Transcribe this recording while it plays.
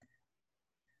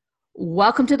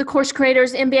Welcome to the Course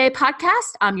Creators MBA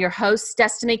podcast. I'm your host,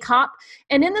 Destiny Kopp,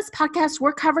 and in this podcast,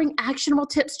 we're covering actionable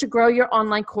tips to grow your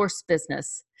online course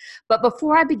business. But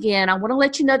before I begin, I want to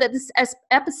let you know that this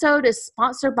episode is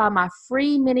sponsored by my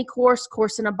free mini course,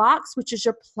 Course in a Box, which is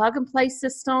your plug-and-play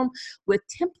system with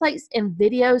templates and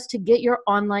videos to get your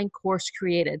online course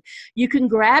created. You can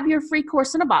grab your free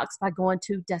Course in a Box by going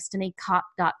to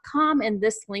destinykopp.com, and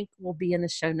this link will be in the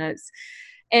show notes.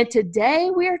 And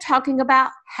today we are talking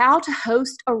about how to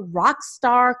host a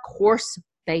Rockstar course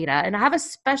beta. And I have a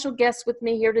special guest with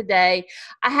me here today.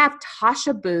 I have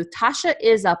Tasha Booth. Tasha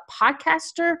is a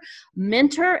podcaster,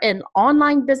 mentor, and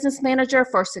online business manager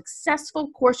for successful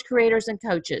course creators and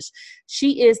coaches.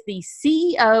 She is the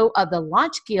CEO of the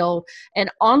Launch Guild, an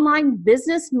online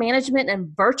business management and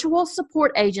virtual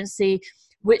support agency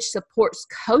which supports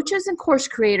coaches and course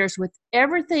creators with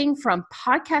everything from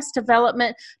podcast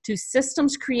development to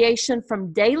systems creation,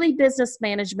 from daily business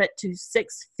management to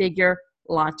six-figure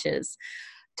launches.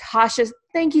 Tasha,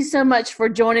 thank you so much for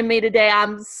joining me today.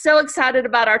 I'm so excited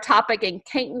about our topic and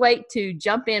can't wait to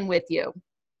jump in with you.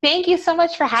 Thank you so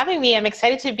much for having me. I'm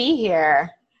excited to be here.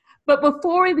 But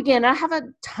before we begin, I have a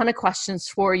ton of questions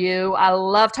for you. I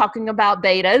love talking about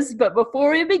betas, but before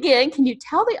we begin, can you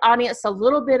tell the audience a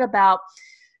little bit about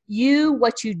you,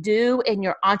 what you do, and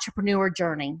your entrepreneur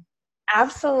journey?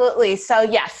 Absolutely. So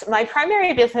yes, my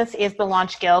primary business is the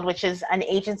Launch Guild, which is an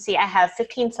agency. I have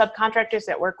 15 subcontractors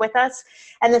that work with us.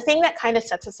 And the thing that kind of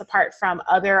sets us apart from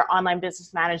other online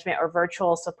business management or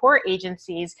virtual support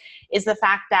agencies is the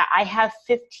fact that I have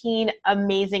 15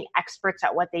 amazing experts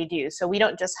at what they do. So we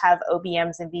don't just have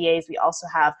OBMs and VAs, we also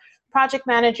have project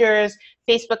managers,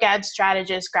 Facebook ad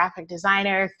strategists, graphic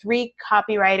designer, 3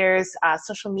 copywriters,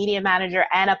 social media manager,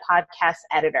 and a podcast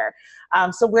editor.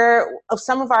 So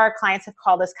some of our clients have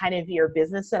called us kind of your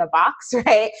business in a box,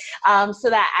 right? So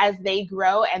that as they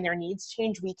grow and their needs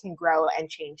change, we can grow and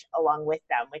change along with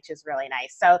them, which is really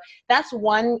nice. So that's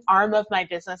one arm of my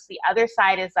business. The other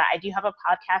side is that I do have a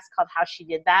podcast called How She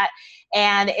Did That.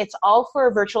 And it's all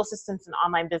for virtual assistants and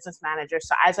online business managers.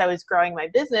 So as I was growing my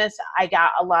business, I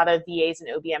got a lot of VAs and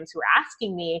OBMs who were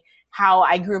asking me how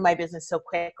I grew my business so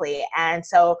quickly. And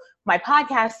so my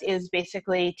podcast is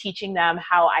basically teaching them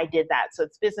how I did that. So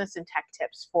it's business and tech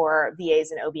tips for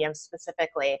VAs and OBMs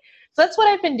specifically. So that's what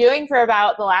I've been doing for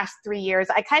about the last 3 years.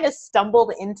 I kind of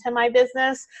stumbled into my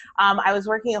business. I was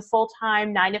working a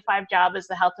full-time 9-to-5 job as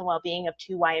the health and well-being of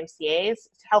 2 YMCAs,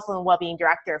 health and well-being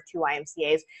director of 2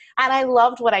 YMCAs. And I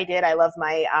loved what I did. I loved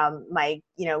my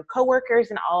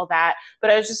coworkers and all of that.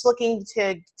 But I was just looking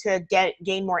to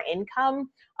gain more income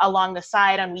along the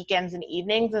side on weekends and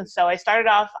evenings. And so I started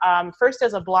off first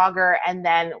as a blogger and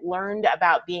then learned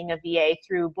about being a VA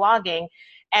through blogging,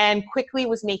 and quickly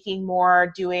was making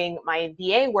more doing my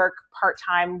VA work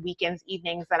part-time weekends,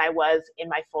 evenings than I was in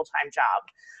my full-time job.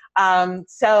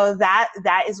 So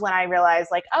that is when I realized,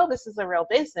 like, oh, this is a real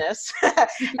business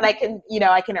and I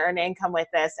can earn income with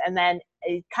this. And then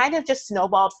it kind of just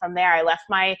snowballed from there. I left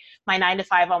my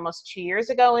 9-to-5 almost 2 years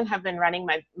ago and have been running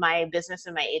my business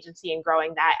and my agency and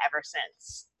growing that ever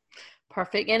since.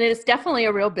 Perfect. And it's definitely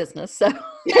a real business. So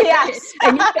yes.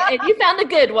 and you found a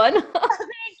good one.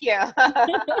 Thank you.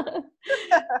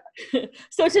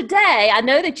 So today, I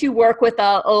know that you work with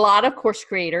a lot of course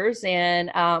creators, and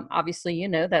obviously,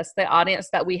 that's the audience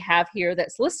that we have here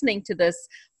that's listening to this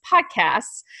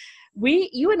podcast.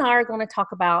 You and I are going to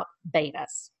talk about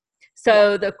betas.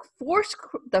 So the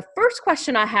first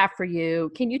question I have for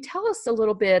you, can you tell us a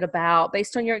little bit about,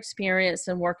 based on your experience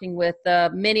and working with the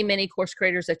many, many course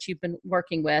creators that you've been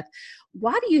working with,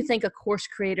 why do you think a course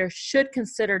creator should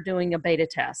consider doing a beta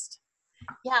test?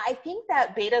 Yeah, I think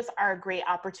that betas are a great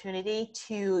opportunity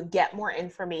to get more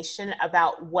information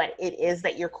about what it is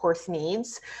that your course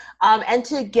needs, and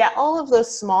to get all of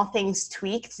those small things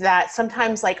tweaked that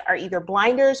sometimes are either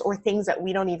blinders or things that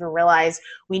we don't even realize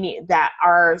we need, that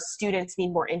our students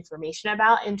need more information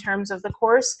about in terms of the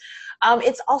course.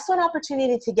 It's also an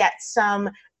opportunity to get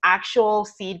some actual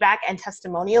feedback and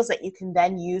testimonials that you can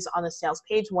then use on the sales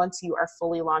page once you are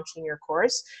fully launching your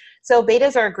course. So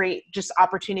betas are a great just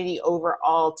opportunity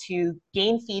overall to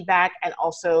gain feedback and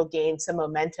also gain some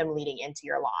momentum leading into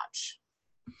your launch.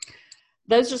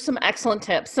 Those are some excellent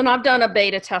tips. And I've done a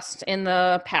beta test in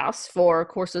the past for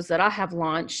courses that I have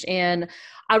launched. And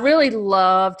I really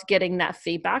loved getting that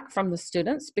feedback from the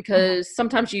students, because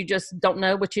sometimes you just don't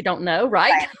know what you don't know,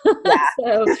 right? Yeah.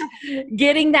 So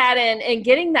getting that and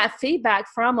getting that feedback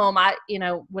from them,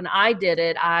 when I did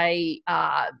it,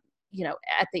 at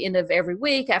the end of every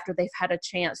week, after they've had a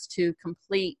chance to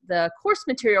complete the course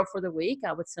material for the week,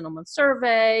 I would send them a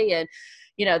survey and,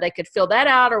 they could fill that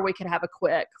out or we could have a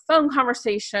quick phone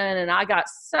conversation. And I got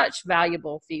such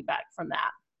valuable feedback from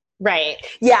that. Right.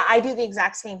 Yeah, I do the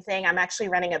exact same thing. I'm actually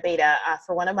running a beta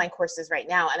for one of my courses right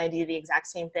now, and I do the exact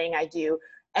same thing. I do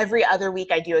every other week,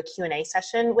 I do a Q&A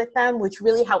session with them, which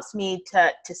really helps me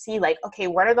to see like, okay,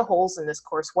 what are the holes in this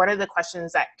course? What are the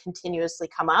questions that continuously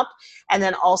come up? And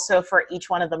then also for each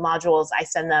one of the modules, I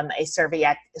send them a survey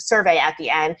at the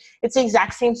end. It's the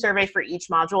exact same survey for each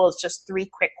module. It's just 3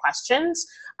 quick questions,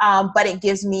 but it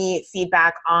gives me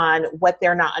feedback on what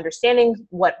they're not understanding,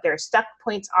 what their stuck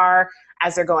points are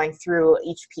as they're going through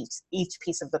each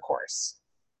piece of the course.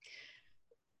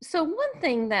 So one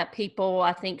thing that people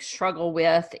I think struggle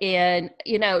with, and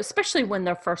especially when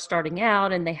they're first starting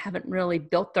out and they haven't really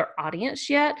built their audience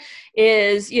yet,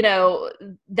 is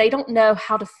they don't know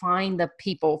how to find the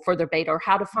people for their beta or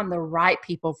how to find the right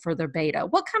people for their beta.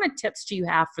 What kind of tips do you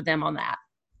have for them on that?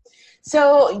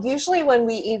 So usually when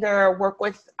we either work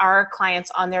with our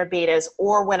clients on their betas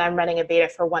or when I'm running a beta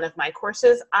for one of my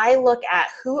courses, I look at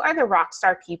who are the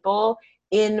Rockstar people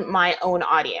in my own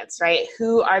audience, right?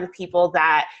 Who are the people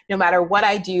that no matter what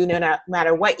I do, no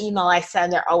matter what email I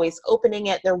send, they're always opening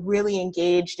it. They're really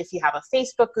engaged. If you have a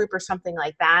Facebook group or something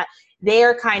like that, they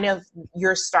are kind of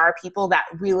your star people that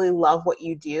really love what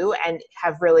you do and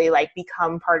have really like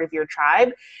become part of your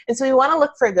tribe. And so we want to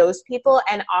look for those people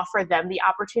and offer them the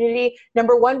opportunity.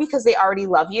 Number one, because they already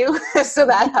love you. So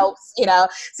that helps,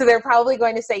 so they're probably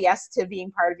going to say yes to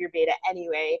being part of your beta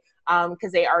anyway,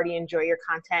 because they already enjoy your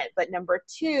content. But number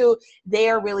two,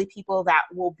 they are really people that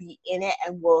will be in it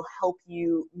and will help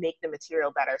you make the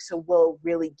material better. So we'll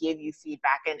really give you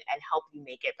feedback and help you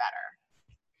make it better.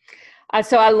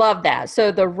 So I love that.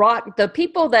 So the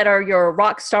people that are your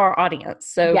rock star audience.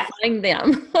 So Yes. find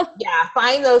them. Yeah,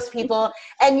 find those people.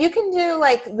 And you can do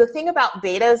like, the thing about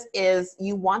betas is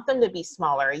you want them to be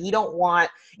smaller. You don't want,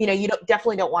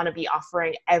 definitely don't want to be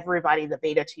offering everybody the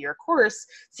beta to your course.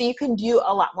 So you can do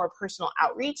a lot more personal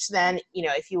outreach than,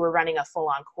 if you were running a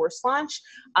full-on course launch,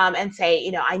 and say,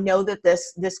 I know that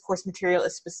this course material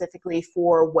is specifically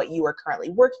for what you are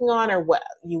currently working on or what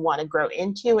you want to grow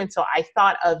into. And so I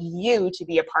thought of you to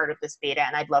be a part of this beta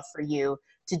and I'd love for you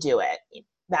to do it,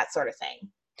 that sort of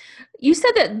thing. You said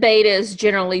that betas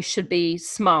generally should be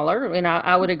smaller, and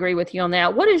I would agree with you on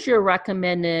that. What is your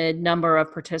recommended number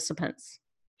of participants?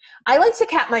 I like to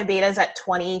cap my betas at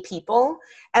 20 people.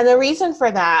 And the reason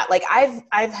for that, like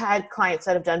I've had clients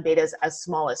that have done betas as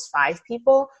small as 5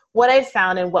 people. What I've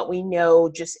found and what we know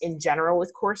just in general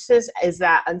with courses is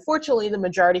that unfortunately the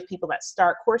majority of people that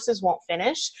start courses won't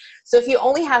finish. So if you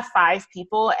only have 5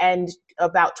 people and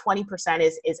about 20%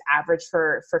 is average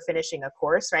for finishing a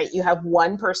course, right? You have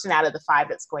 1 person out of the 5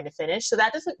 that's going to finish. So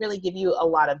that doesn't really give you a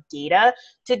lot of data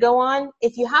to go on.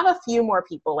 If you have a few more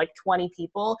people, like 20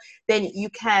 people, then you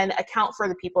can account for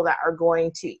the people that are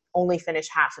going to only finish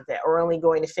half of it or only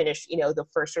going to finish, the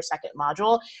first or second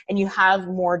module, and you have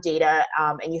more data,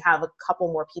 and you have a couple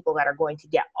more people that are going to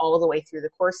get all the way through the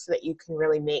course so that you can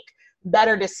really make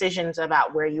better decisions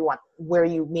about where you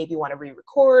maybe want to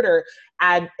re-record or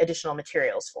add additional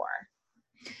materials for.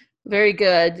 Very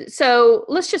good. So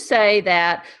let's just say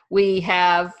that we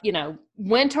have,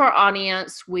 went to our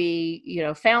audience. We,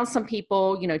 found some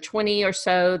people, 20 or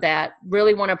so that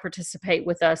really want to participate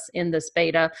with us in this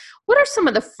beta. What are some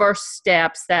of the first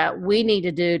steps that we need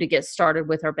to do to get started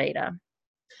with our beta?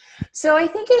 So I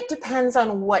think it depends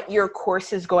on what your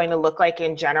course is going to look like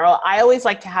in general. I always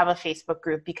like to have a Facebook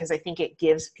group because I think it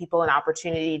gives people an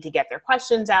opportunity to get their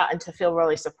questions out and to feel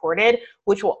really supported,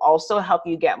 which will also help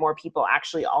you get more people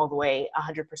actually all the way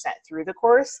 100% through the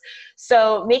course.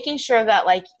 So making sure that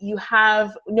like you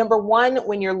have, number one,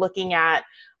 when you're looking at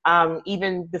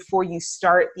even before you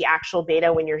start the actual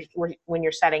beta, when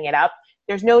you're setting it up,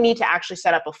 there's no need to actually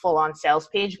set up a full-on sales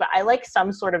page, but I like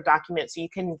some sort of document so you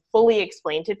can fully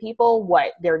explain to people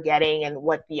what they're getting and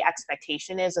what the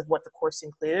expectation is of what the course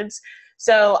includes.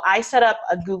 So I set up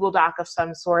a Google Doc of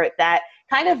some sort that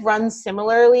kind of runs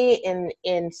similarly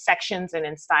in sections and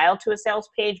in style to a sales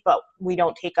page, but we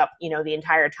don't take up, the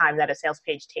entire time that a sales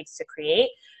page takes to create.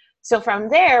 So from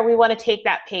there, we want to take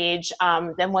that page.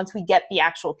 Then once we get the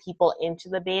actual people into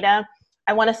the beta,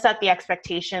 I want to set the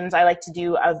expectations. I like to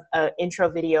do a intro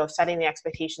video of setting the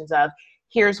expectations of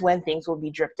here's when things will be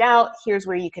dripped out. Here's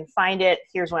where you can find it.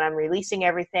 Here's when I'm releasing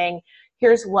everything.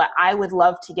 Here's what I would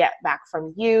love to get back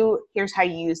from you. Here's how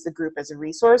you use the group as a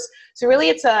resource. So really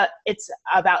it's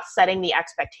about setting the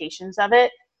expectations of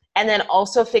it. And then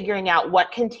also figuring out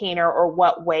what container or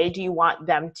what way do you want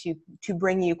them to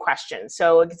bring you questions.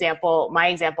 So my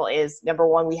example is, number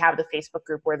one, we have the Facebook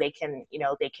group where they can,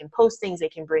 they can post things, they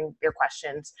can bring their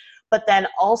questions, but then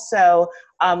also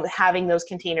having those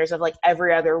containers of like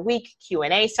every other week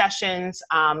Q&A sessions.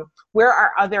 Where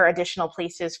are other additional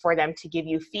places for them to give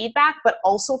you feedback, but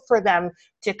also for them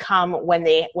to come when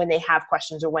they have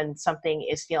questions or when something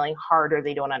is feeling hard or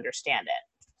they don't understand it.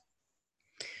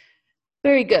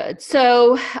 Very good.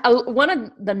 So one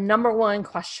of the number one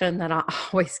question that I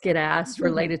always get asked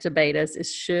related to betas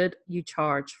is, should you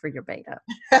charge for your beta?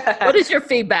 What is your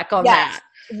feedback on that?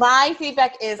 My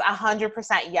feedback is 100%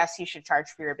 yes, you should charge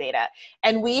for your beta.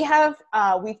 And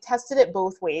we've tested it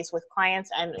both ways with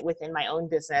clients and within my own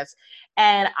business.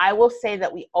 And I will say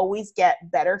that we always get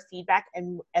better feedback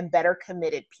and better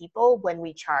committed people when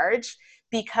we charge,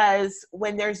 because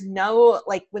when there's no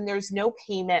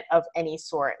payment of any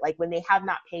sort, like when they have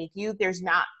not paid you, there's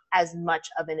not as much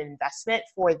of an investment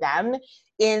for them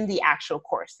in the actual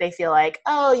course. They feel like,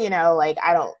 oh, like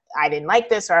I didn't like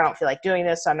this, or I don't feel like doing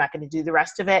this, so I'm not going to do the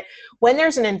rest of it. When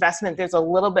there's an investment, there's a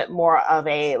little bit more of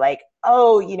a like,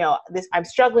 oh, this, I'm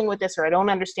struggling with this, or I don't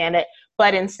understand it.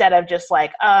 But instead of just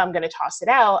like, oh, I'm going to toss it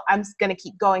out, I'm going to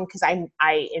keep going because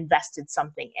I invested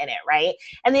something in it, right?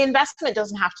 And the investment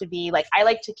doesn't have to be like, I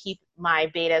like to keep my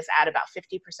betas at about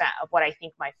 50% of what I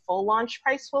think my full launch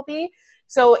price will be.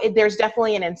 So there's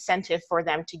definitely an incentive for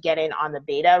them to get in on the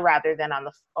beta rather than on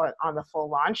the full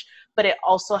launch. But it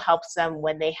also helps them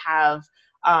when they have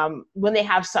some,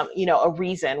 a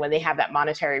reason, when they have that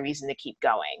monetary reason to keep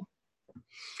going.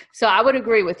 So I would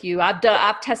agree with you. I've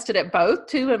tested it both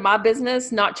too in my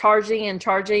business, not charging and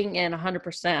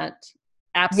 100%.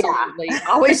 Absolutely. Yeah.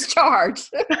 Always charge.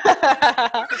 For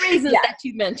the reasons that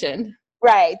you mentioned.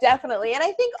 Right, definitely. And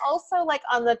I think also like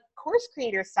on the course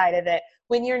creator side of it,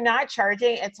 when you're not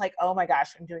charging, it's like, oh my gosh,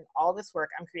 I'm doing all this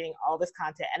work, I'm creating all this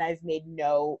content, and I've made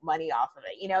no money off of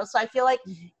it, So I feel like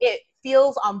it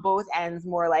feels on both ends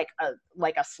more like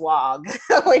a slog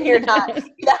when you're not,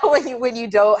 when you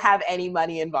don't have any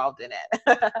money involved in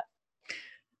it.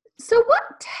 So what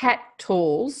tech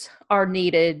tools are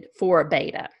needed for a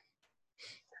beta?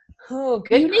 Oh,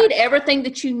 do you need everything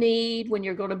that you need when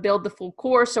you're going to build the full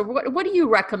course, or what do you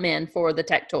recommend for the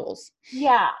tech tools?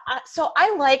 Yeah, so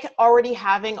I like already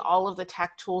having all of the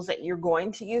tech tools that you're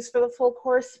going to use for the full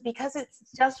course, because it's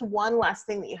just one less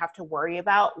thing that you have to worry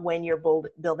about when you're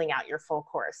building out your full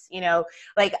course.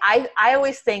 Like I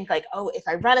always think like, oh, if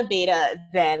I run a beta,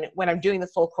 then when I'm doing the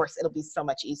full course, it'll be so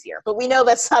much easier. But we know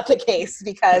that's not the case,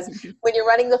 because when you're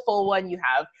running the full one, you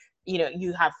have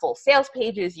full sales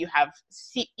pages, you have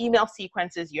email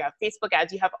sequences, you have Facebook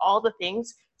ads, you have all the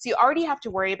things. So you already have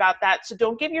to worry about that. So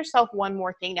don't give yourself one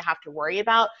more thing to have to worry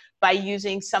about by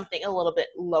using something a little bit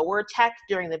lower tech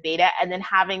during the beta, and then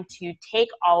having to take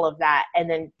all of that and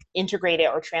then integrate it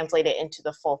or translate it into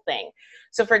the full thing.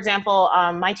 So for example,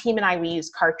 my team and I, we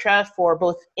use Kartra for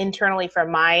both internally for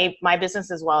my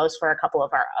business, as well as for a couple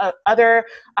of our other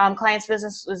clients'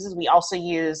 businesses. We also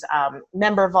use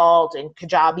Member Vault and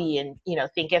Kajabi and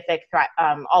Thinkific,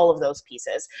 all of those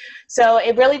pieces. So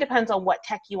it really depends on what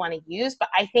tech you want to use, but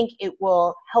I think it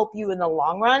will help you in the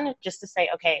long run just to say,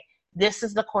 okay, this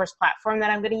is the course platform that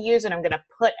I'm going to use, and I'm going to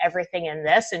put everything in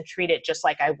this and treat it just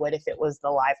like I would if it was the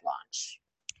live launch.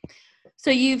 So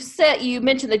you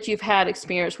mentioned that you've had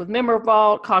experience with Member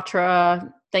Vault,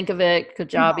 Kartra, Thinkific,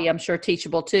 Kajabi. I'm sure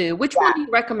Teachable too. Which one do you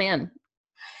recommend?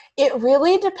 It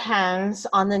really depends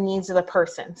on the needs of the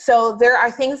person. So there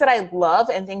are things that I love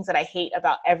and things that I hate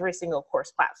about every single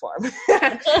course platform.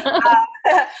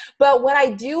 But what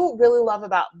I do really love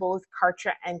about both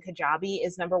Kartra and Kajabi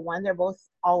is, number one, they're both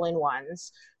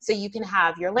all-in-ones. So you can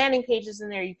have your landing pages in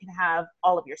there, you can have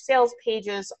all of your sales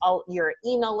pages, all your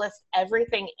email list,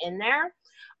 everything in there.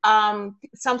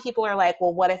 Some people are like,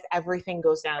 well, what if everything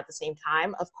goes down at the same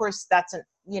time? Of course, that's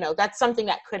something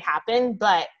that could happen,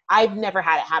 but I've never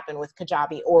had it happen with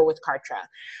Kajabi or with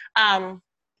Kartra.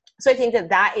 So I think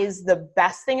that is the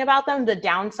best thing about them. The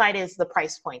downside is the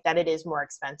price point, that it is more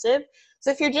expensive.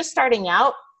 So if you're just starting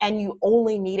out and you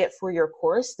only need it for your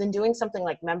course, then doing something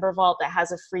like Member Vault that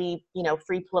has a free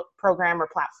program or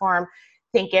platform,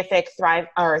 Thinkific, Thrive,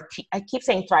 or I keep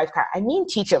saying Thrivecart. I mean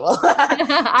Teachable.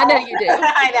 I know you do.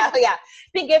 I know, yeah.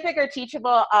 Thinkific or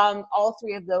Teachable, all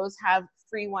three of those have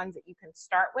free ones that you can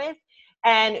start with.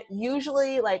 And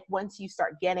usually, like, once you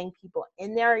start getting people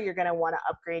in there, you're going to want to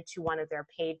upgrade to one of their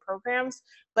paid programs.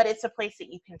 But it's a place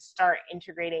that you can start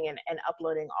integrating and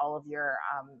uploading all of your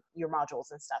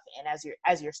modules and stuff in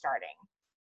as you're starting.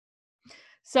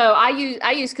 So I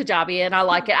use Kajabi and I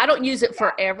like it. I don't use it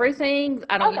for everything.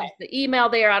 I don't Okay. use the email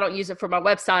there. I don't use it for my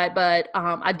website, but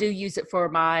I do use it for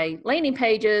my landing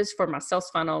pages, for my sales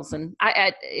funnels, and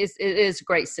it is a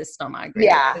great system. I agree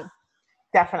with Yeah, you.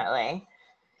 definitely.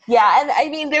 Yeah, and I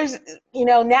mean, there's,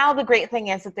 now the great thing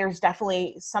is that there's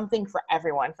definitely something for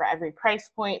everyone, for every price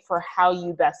point, for how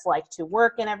you best like to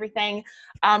work and everything.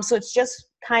 So it's just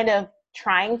kind of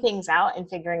trying things out and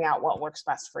figuring out what works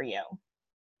best for you.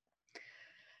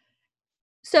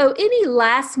 So, any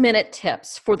last minute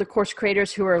tips for the course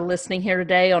creators who are listening here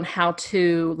today on how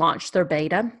to launch their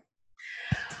beta?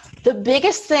 The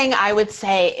biggest thing I would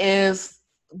say is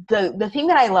the thing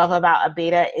that I love about a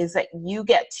beta is that you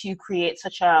get to create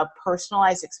such a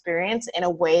personalized experience in a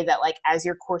way that, like, as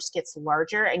your course gets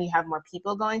larger and you have more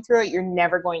people going through it, you're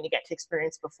never going to get to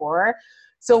experience before.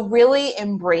 So really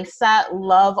embrace that,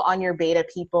 love on your beta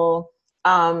people.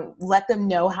 Let them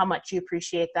know how much you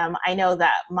appreciate them. I know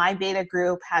that my beta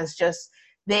group has just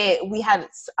we had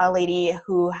a lady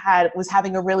who was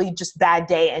having a really just bad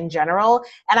day in general,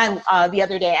 and the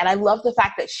other day, and I love the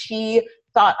fact that she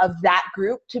thought of that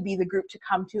group to be the group to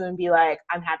come to and be like,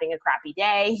 I'm having a crappy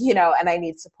day, and I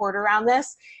need support around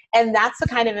this. And that's the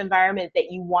kind of environment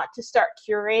that you want to start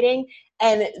curating.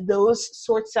 And those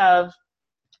sorts of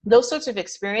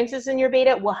experiences in your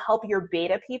beta will help your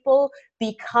beta people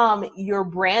become your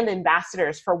brand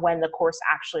ambassadors for when the course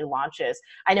actually launches.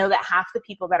 I know that half the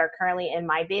people that are currently in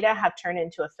my beta have turned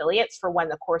into affiliates for when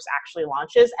the course actually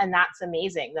launches. And that's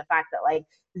amazing. The fact that, like,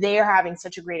 they are having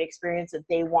such a great experience that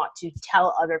they want to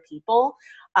tell other people,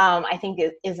 I think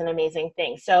is an amazing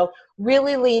thing. So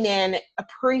really lean in,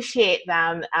 appreciate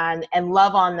them, and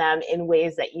love on them in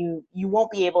ways that you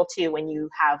won't be able to when you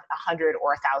have 100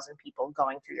 or 1,000 people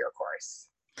going through your course.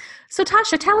 So,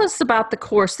 Tasha, tell us about the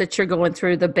course that you're going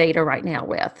through the beta right now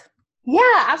with.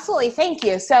 Yeah, absolutely. Thank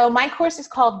you. So my course is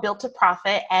called Built to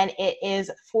Profit, and it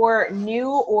is for new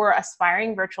or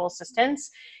aspiring virtual assistants.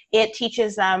 It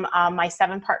teaches them my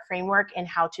 7-part framework in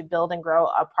how to build and grow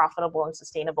a profitable and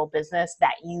sustainable business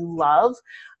that you love,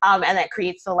 and that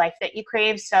creates the life that you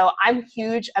crave. So I'm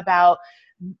huge about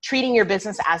treating your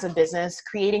business as a business,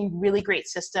 creating really great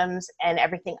systems and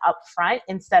everything up front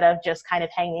instead of just kind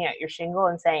of hanging out your shingle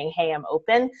and saying, hey, I'm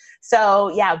open. So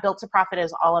yeah, Built to Profit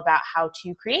is all about how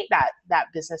to create that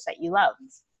business that you love.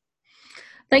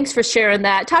 Thanks for sharing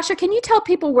that. Tasha, can you tell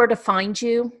people where to find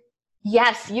you?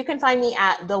 Yes, you can find me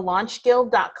at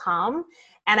thelaunchguild.com.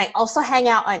 And I also hang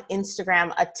out on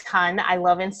Instagram a ton. I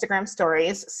love Instagram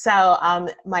stories. So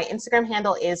my Instagram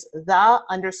handle is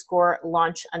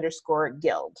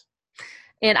the_launch_guild.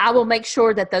 And I will make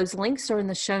sure that those links are in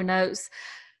the show notes.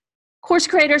 Course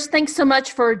creators, thanks so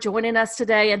much for joining us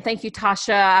today. And thank you,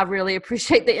 Tasha. I really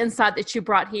appreciate the insight that you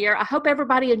brought here. I hope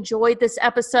everybody enjoyed this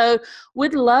episode.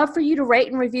 Would love for you to rate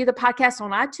and review the podcast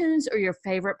on iTunes or your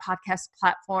favorite podcast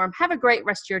platform. Have a great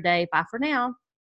rest of your day. Bye for now.